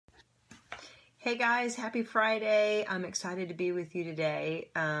Hey guys, happy Friday. I'm excited to be with you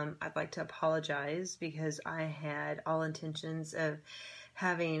today. I'd like to apologize because I had all intentions of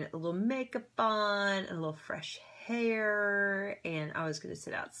having a little makeup on, and a little fresh hair, and I was going to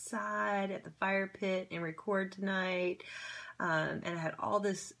sit outside at the fire pit and record tonight. And I had all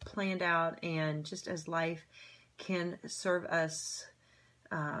this planned out, and just as life can serve us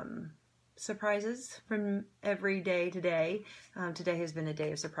surprises from every day to day. Today has been a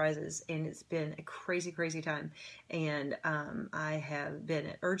day of surprises, and it's been a crazy, crazy time. And I have been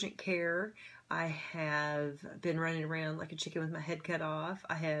at urgent care. I have been running around like a chicken with my head cut off.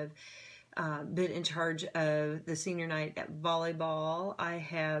 I have been in charge of the senior night at volleyball. I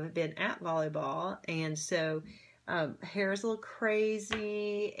have been at volleyball, and so hair is a little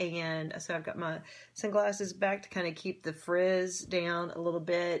crazy, and so I've got my sunglasses back to kind of keep the frizz down a little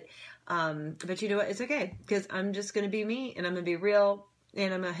bit. But you know what? It's okay, because I'm just going to be me, and I'm going to be real,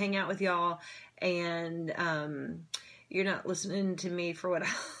 and I'm going to hang out with y'all, and you're not listening to me for what I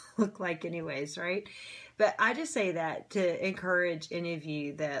look like anyways, right? But I just say that to encourage any of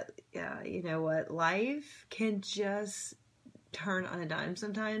you that, you know what, life can just turn on a dime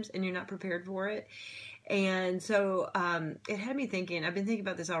sometimes, and you're not prepared for it. And so it had me thinking. I've been thinking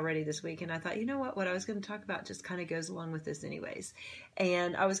about this already this week, and I thought, you know what I was going to talk about just kind of goes along with this anyways.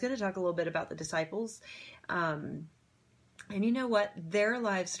 And I was going to talk a little bit about the disciples. And you know what? Their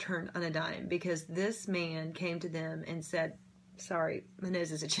lives turned on a dime, because this man came to them and said, sorry, my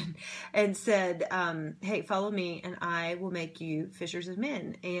nose is itching, and said, hey, follow me and I will make you fishers of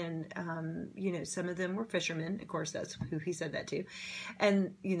men. And, you know, some of them were fishermen. Of course, that's who he said that to.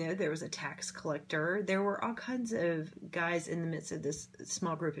 And, you know, there was a tax collector. There were all kinds of guys in the midst of this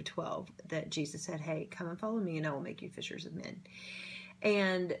small group of 12 that Jesus said, hey, come and follow me and I will make you fishers of men.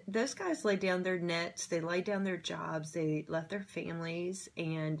 And those guys laid down their nets, they laid down their jobs, they left their families,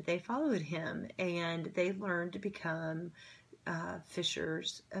 and they followed him, and they learned to become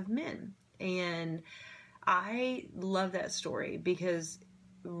fishers of men. And I love that story, because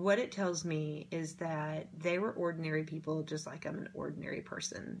what it tells me is that they were ordinary people, just like I'm an ordinary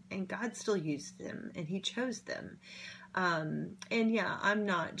person, and God still used them, and he chose them. And yeah, I'm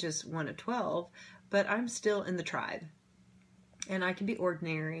not just one of 12, but I'm still in the tribe. And I can be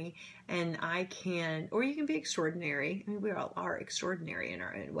ordinary, and I can, or you can be extraordinary. I mean, we all are extraordinary in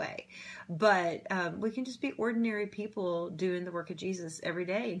our own way, but we can just be ordinary people doing the work of Jesus every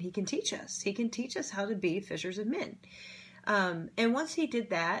day, and he can teach us. He can teach us how to be fishers of men. And once he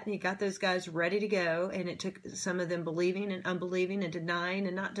did that, and he got those guys ready to go, and it took some of them believing and unbelieving and denying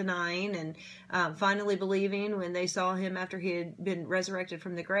and not denying, and finally believing when they saw him after he had been resurrected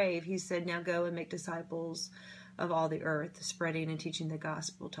from the grave, he said, now go and make disciples of all the earth, spreading and teaching the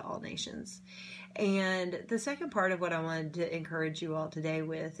gospel to all nations. And the second part of what I wanted to encourage you all today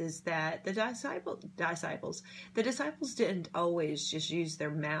with is that the disciples didn't always just use their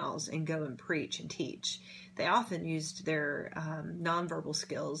mouths and go and preach and teach. They often used their nonverbal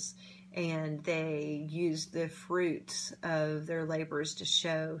skills, and they used the fruits of their labors to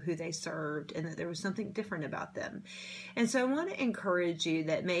show who they served and that there was something different about them. And so I want to encourage you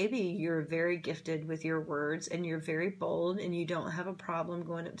that maybe you're very gifted with your words, and you're very bold, and you don't have a problem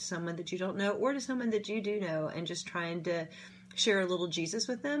going up to someone that you don't know, or to someone that you do know, and just trying to share a little Jesus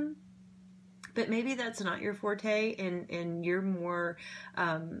with them. But maybe that's not your forte, and you're more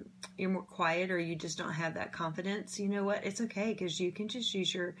quiet, or you just don't have that confidence. You know what? It's okay, because you can just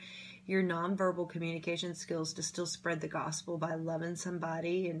use your nonverbal communication skills to still spread the gospel by loving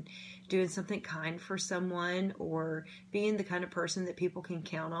somebody and doing something kind for someone, or being the kind of person that people can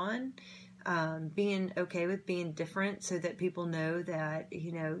count on. Being okay with being different, so that people know that,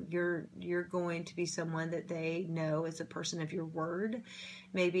 you know, you're going to be someone that they know as a person of your word.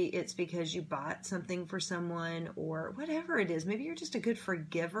 Maybe it's because you bought something for someone, or whatever it is. Maybe you're just a good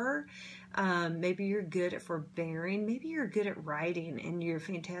forgiver. Maybe you're good at forbearing. Maybe you're good at writing, and you're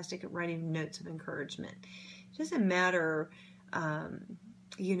fantastic at writing notes of encouragement. It doesn't matter,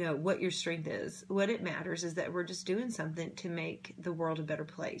 you know, what your strength is. What it matters is that we're just doing something to make the world a better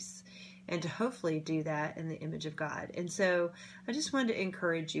place, and to hopefully do that in the image of God. And so I just wanted to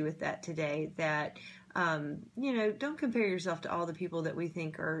encourage you with that today, that, you know, don't compare yourself to all the people that we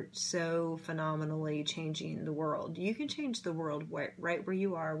think are so phenomenally changing the world. You can change the world right where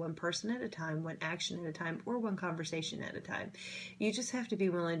you are, one person at a time, one action at a time, or one conversation at a time. You just have to be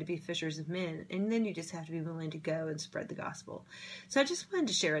willing to be fishers of men, and then you just have to be willing to go and spread the gospel. So I just wanted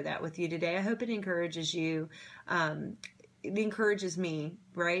to share that with you today. I hope it encourages you. it encourages me,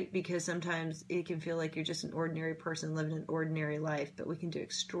 right? Because sometimes it can feel like you're just an ordinary person living an ordinary life, but we can do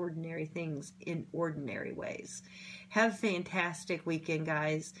extraordinary things in ordinary ways. Have a fantastic weekend,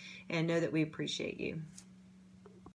 guys, and know that we appreciate you.